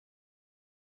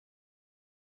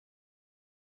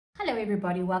Hello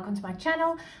everybody, welcome to my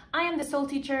channel. I am the Soul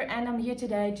Teacher and I'm here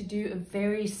today to do a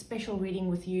very special reading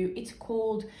with you. It's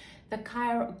called the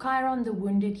Chiron, the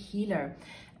Wounded Healer.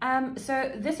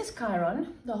 So this is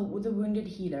Chiron, the Wounded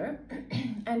Healer,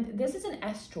 and this is an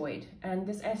asteroid, and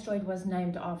this asteroid was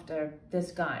named after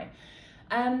this guy.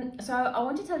 So I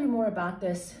want to tell you more about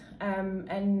this,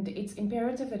 and it's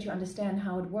imperative that you understand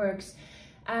how it works.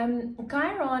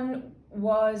 Chiron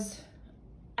was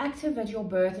active at your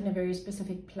birth in a very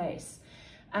specific place,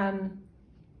 and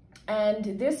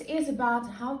this is about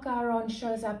how Chiron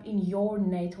shows up in your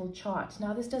natal chart.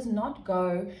 Now this does not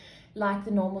go like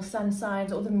the normal sun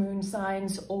signs or the moon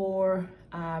signs or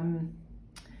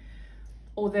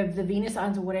the Venus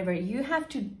signs or whatever. You have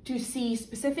to see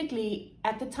specifically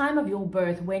at the time of your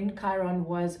birth when Chiron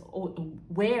was, or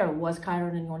where was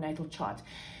Chiron in your natal chart.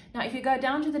 Now if you go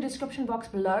down to the description box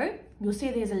below, you'll see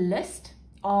there's a list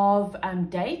of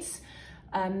dates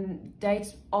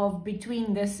of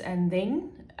between this and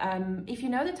then. If you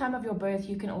know the time of your birth,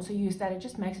 you can also use that. It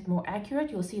just makes it more accurate.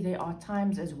 You'll see there are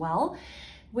times as well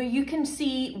where you can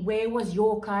see where was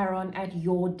your Chiron at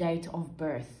your date of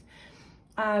birth,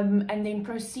 and then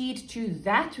proceed to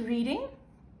that reading,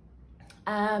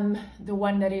 the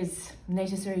one that is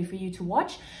necessary for you to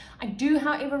watch. I do,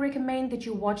 however, recommend that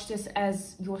you watch this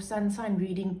as your sun sign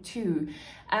reading too.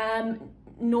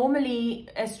 Normally,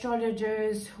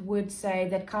 astrologers would say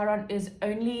that Chiron is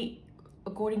only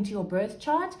according to your birth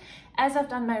chart. As I've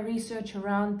done my research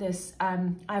around this,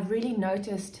 I've really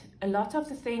noticed a lot of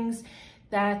the things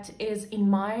that is in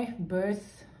my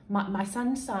birth, my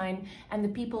sun sign, and the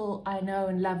people I know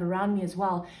and love around me as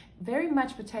well, very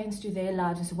much pertains to their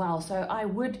lives as well. So I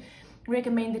would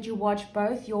recommend that you watch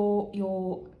both your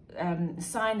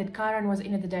sign that Chiron was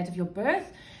in at the date of your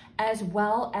birth, as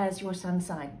well as your sun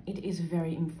sign. It is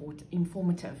very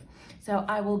informative. So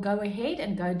I will go ahead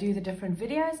and go do the different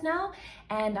videos now,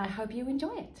 and I hope you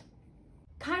enjoy it.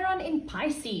 Chiron in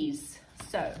Pisces.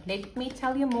 So let me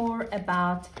tell you more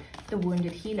about the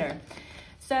Wounded Healer.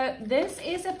 So this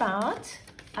is about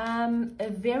a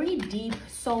very deep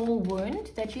soul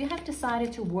wound that you have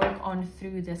decided to work on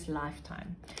through this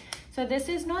lifetime. So this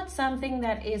is not something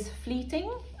that is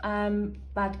fleeting,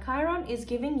 but Chiron is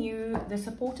giving you the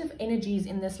supportive energies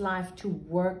in this life to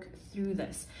work through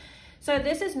this. So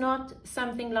this is not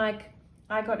something like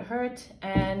I got hurt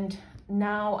and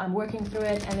now I'm working through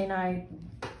it and then I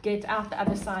get out the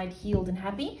other side healed and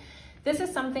happy. This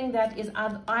is something that is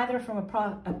either from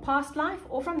a past life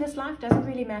or from this life, doesn't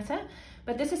really matter.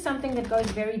 But this is something that goes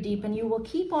very deep, and you will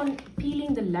keep on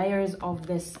peeling the layers of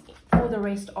this for the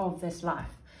rest of this life.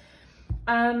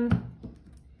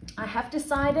 I have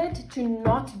decided to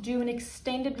not do an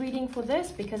extended reading for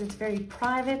this because it's very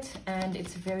private and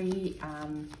it's very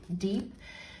deep.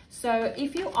 So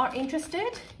if you are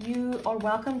interested, you are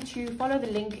welcome to follow the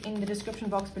link in the description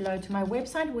box below to my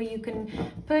website, where you can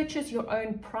purchase your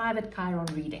own private Chiron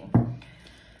reading.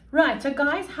 Right, so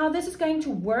guys, how this is going to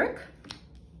work,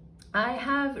 I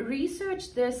have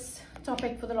researched this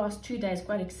topic for the last 2 days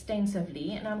quite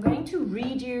extensively, and I'm going to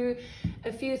read you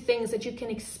a few things that you can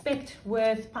expect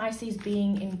with Pisces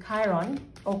being in Chiron,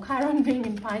 or Chiron being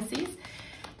in Pisces.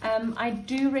 I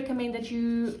do recommend that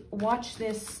you watch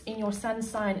this in your sun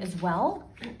sign as well.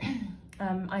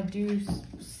 I do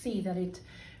see that it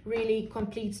really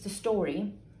completes the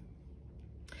story.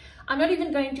 I'm not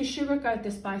even going to sugarcoat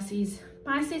this, Pisces.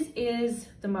 Pisces is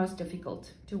the most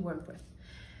difficult to work with.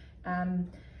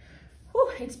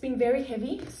 It's been very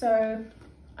heavy, so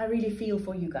I really feel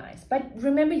for you guys. But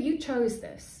remember, you chose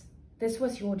this. This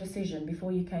was your decision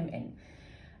before you came in.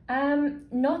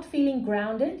 Not feeling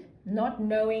grounded, not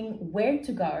knowing where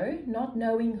to go, not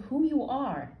knowing who you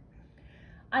are.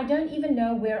 I don't even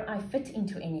know where I fit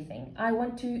into anything. I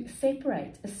want to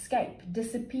separate, escape,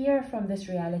 disappear from this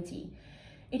reality.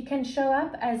 It can show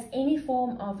up as any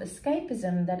form of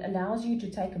escapism that allows you to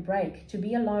take a break, to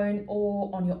be alone or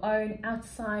on your own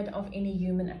outside of any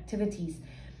human activities.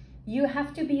 You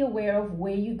have to be aware of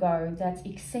where you go that's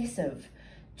excessive,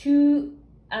 too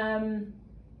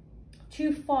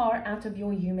far out of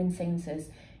your human senses.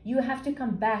 You have to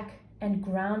come back and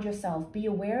ground yourself. Be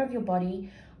aware of your body,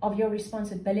 of your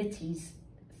responsibilities,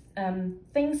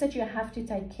 things that you have to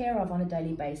take care of on a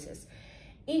daily basis.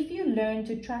 If you learn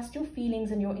to trust your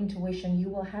feelings and your intuition, you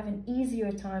will have an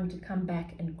easier time to come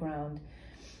back and ground.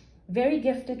 Very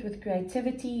gifted with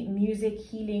creativity, music,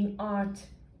 healing, art,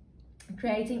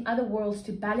 creating other worlds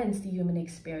to balance the human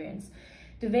experience.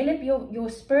 Develop your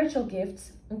spiritual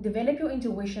gifts, develop your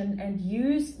intuition, and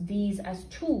use these as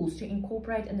tools to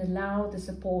incorporate and allow to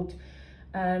support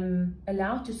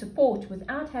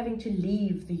without having to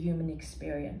leave the human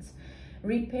experience.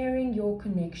 repairing your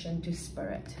connection to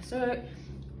spirit. So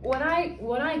what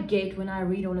I get when I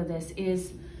read all of this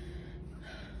is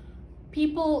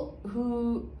people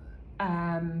who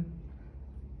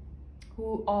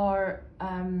are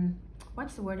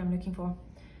what's the word I'm looking for?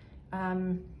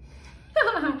 Can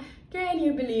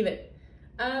you believe it?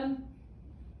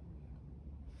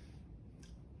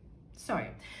 Sorry,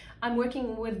 I'm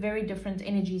working with very different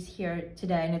energies here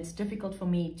today, and it's difficult for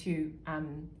me to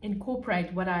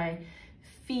incorporate what I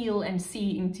feel and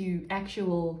see into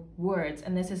actual words.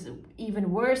 And this is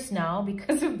even worse now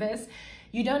because of this.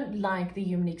 You don't like the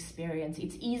human experience.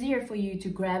 It's easier for you to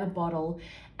grab a bottle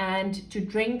and to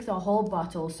drink the whole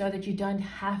bottle so that you don't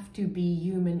have to be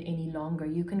human any longer.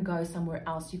 You can go somewhere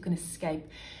else. You can escape.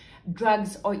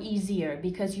 Drugs are easier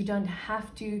because you don't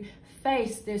have to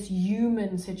face this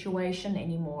human situation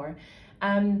anymore.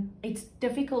 It's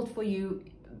difficult for you.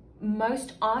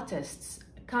 Most artists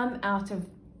come out of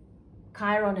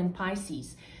Chiron and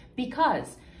Pisces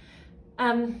because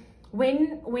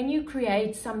when you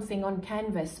create something on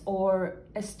canvas or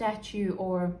a statue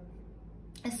or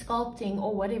a sculpting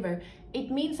or whatever,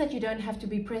 it means that you don't have to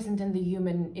be present in the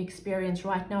human experience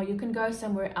right now. You can go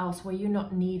somewhere else where you're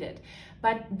not needed,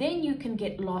 but then you can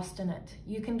get lost in it.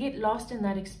 You can get lost in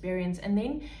that experience, and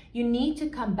then you need to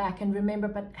come back and remember,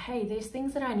 but hey, there's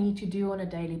things that I need to do on a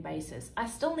daily basis. I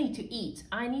still need to eat.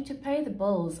 I need to pay the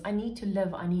bills. I need to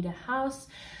live. I need a house.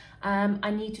 I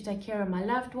need to take care of my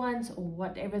loved ones, or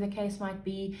whatever the case might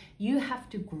be. You have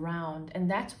to ground,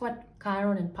 and that's what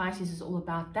Chiron and Pisces is all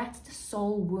about. That's the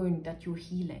soul wound that you're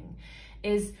healing,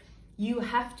 is you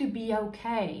have to be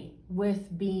okay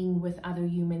with being with other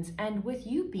humans and with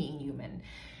you being human.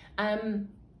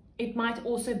 It might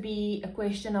also be a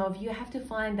question of you have to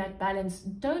find that balance.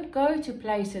 Don't go to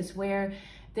places where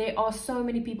there are so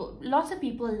many people. Lots of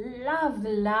people love the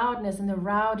loudness and the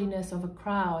rowdiness of a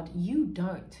crowd. You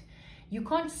don't. You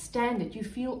can't stand it. You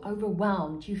feel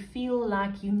overwhelmed. You feel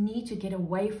like you need to get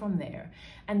away from there.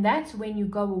 And that's when you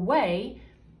go away,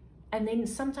 and then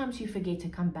sometimes you forget to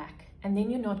come back, and then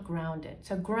you're not grounded.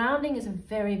 So grounding is a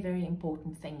very, very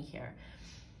important thing here.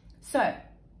 So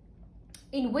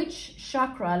in which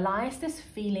chakra lies this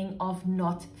feeling of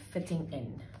not fitting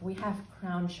in? We have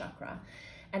crown chakra.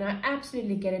 And I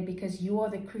absolutely get it, because you are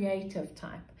the creative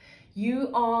type.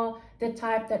 You are the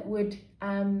type that would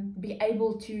be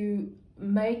able to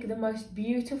make the most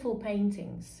beautiful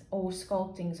paintings or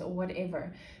sculptings or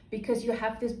whatever, because you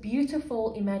have this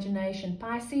beautiful imagination.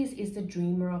 Pisces is the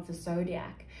dreamer of the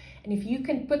zodiac. And if you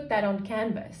can put that on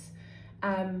canvas,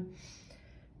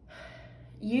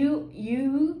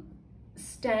 you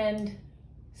stand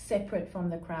separate from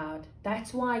the crowd.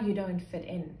 That's why you don't fit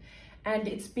in. And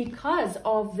it's because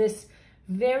of this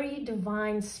very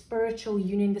divine spiritual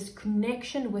union, this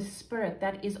connection with spirit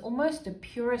that is almost the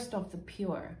purest of the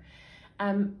pure,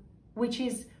 which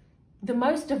is the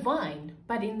most divine,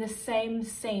 but in the same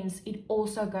sense, it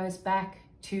also goes back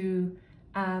to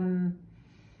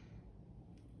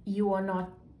you are not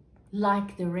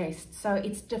like the rest. So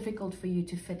it's difficult for you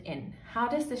to fit in. How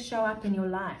does this show up in your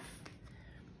life?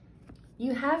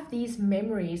 You have these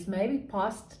memories, maybe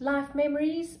past life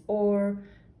memories, or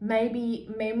maybe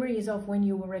memories of when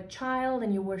you were a child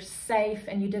and you were safe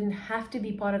and you didn't have to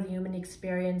be part of the human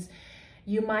experience.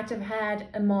 You might have had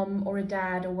a mom or a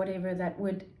dad or whatever that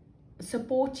would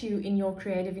support you in your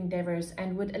creative endeavors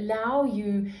and would allow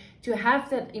you to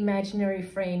have that imaginary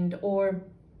friend, or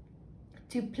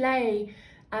to play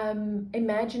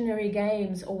imaginary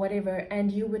games or whatever,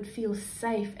 and you would feel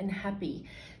safe and happy.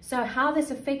 So how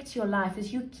this affects your life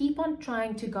is you keep on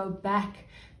trying to go back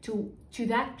to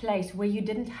that place where you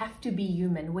didn't have to be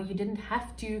human, where you didn't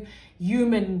have to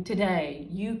human today.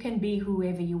 You can be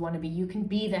whoever you want to be. You can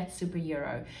be that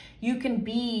superhero. You can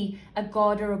be a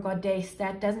god or a goddess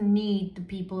that doesn't need the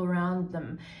people around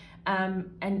them.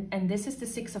 And this is the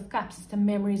Six of Cups. It's the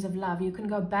memories of love. You can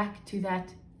go back to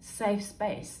that safe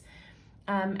space.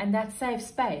 And that safe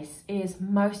space is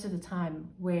most of the time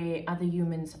where other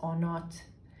humans are not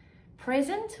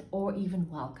present or even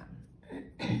welcome.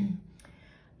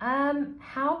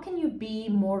 How can you be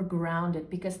more grounded?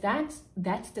 Because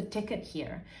that's the ticket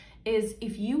here, is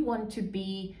if you want to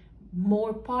be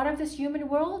more part of this human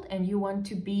world and you want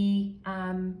to be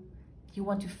you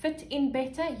want to fit in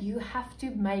better, you have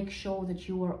to make sure that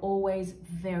you are always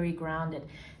very grounded.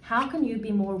 How can you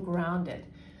be more grounded?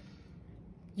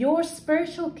 Your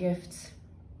spiritual gifts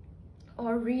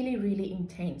are really, really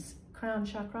intense. Crown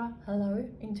chakra, hello,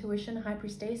 intuition, high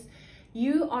priestess.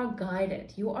 You are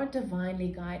guided. You are divinely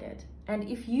guided. And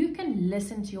if you can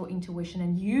listen to your intuition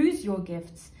and use your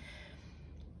gifts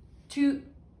to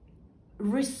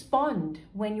respond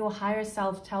when your higher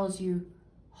self tells you,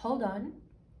 hold on,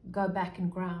 go back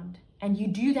and ground. And you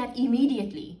do that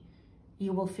immediately,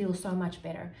 you will feel so much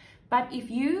better. But if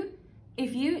you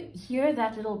hear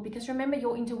that little, because remember,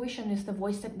 your intuition is the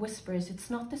voice that whispers, it's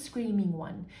not the screaming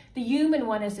one. The human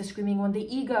one is the screaming one.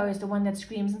 The ego is the one that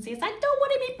screams and says, I don't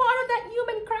want to be part of that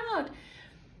human crowd.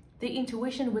 The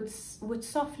intuition would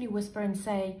softly whisper and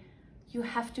say, you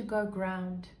have to go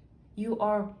ground. You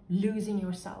are losing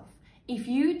yourself. If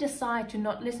you decide to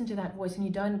not listen to that voice and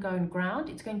you don't go and ground,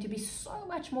 it's going to be so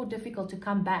much more difficult to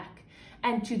come back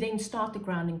and to then start the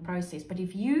grounding process. But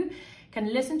if you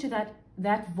can listen to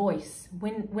that voice,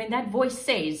 when that voice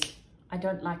says, I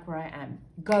don't like where I am,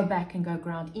 go back and go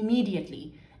ground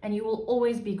immediately, and you will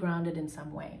always be grounded in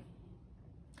some way.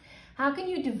 How can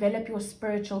you develop your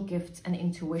spiritual gifts and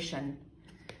intuition?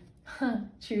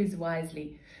 Choose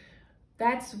wisely.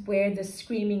 That's where the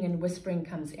screaming and whispering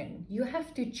comes in. You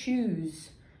have to choose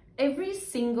every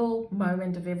single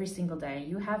moment of every single day.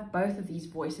 You have both of these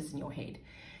voices in your head.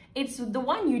 It's the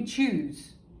one you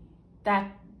choose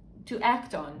that to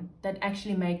act on that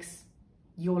actually makes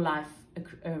your life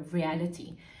a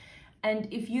reality. And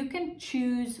if you can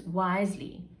choose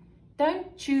wisely,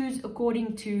 don't choose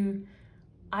according to,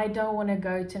 I don't want to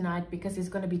go tonight because there's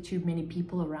going to be too many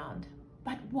people around.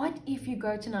 But what if you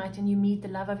go tonight and you meet the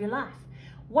love of your life?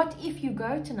 What if you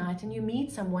go tonight and you meet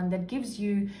someone that gives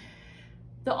you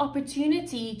the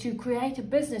opportunity to create a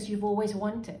business you've always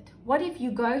wanted? What if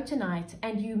you go tonight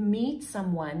and you meet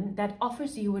someone that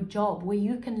offers you a job where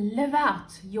you can live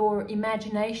out your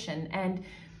imagination and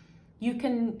you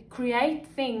can create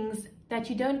things that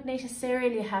you don't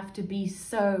necessarily have to be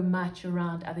so much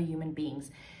around other human beings?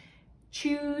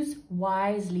 Choose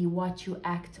wisely what you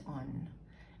act on.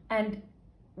 And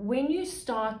when you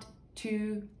start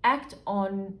to act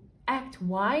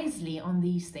wisely on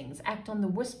these things, act on the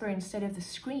whisper instead of the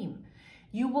scream,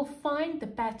 you will find the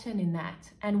pattern in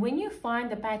that. And when you find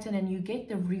the pattern and you get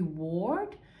the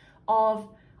reward of,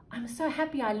 I'm so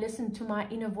happy I listened to my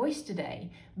inner voice today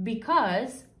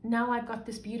because now I got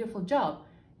this beautiful job,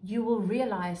 you will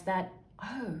realize that,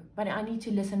 oh, but I need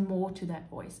to listen more to that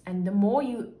voice. And the more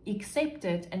you accept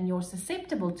it and you're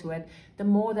susceptible to it, the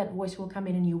more that voice will come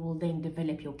in and you will then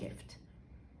develop your gift.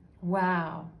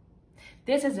 Wow.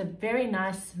 This is a very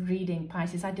nice reading,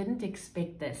 Pisces. I didn't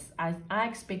expect this. I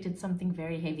expected something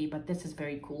very heavy, but this is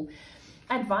very cool.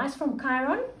 Advice from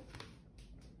Chiron.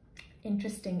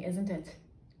 Interesting, isn't it?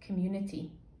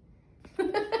 Community.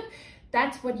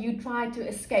 That's what you try to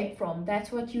escape from.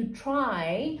 That's what you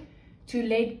try to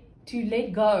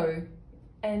let go.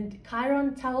 And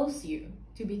Chiron tells you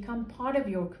to become part of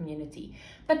your community.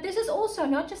 But this is also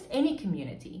not just any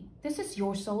community. This is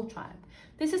your soul tribe.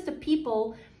 This is the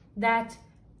people that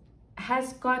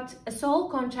has got a soul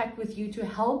contract with you to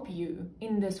help you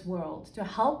in this world, to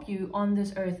help you on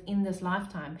this earth in this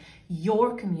lifetime.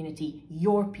 Your community,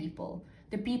 your people,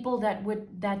 the people that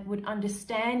would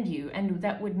understand you and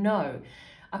that would know,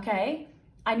 okay,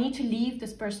 I need to leave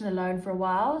this person alone for a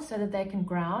while so that they can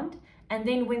ground. And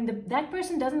then when that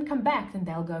person doesn't come back, then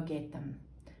they'll go get them.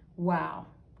 Wow.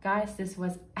 Guys, this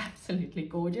was absolutely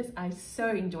gorgeous. I so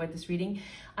enjoyed this reading.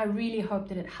 I really hope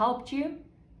that it helped you.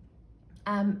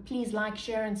 Please like,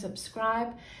 share, and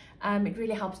subscribe. It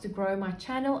really helps to grow my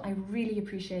channel. I really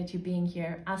appreciate you being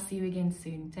here. I'll see you again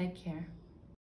soon. Take care.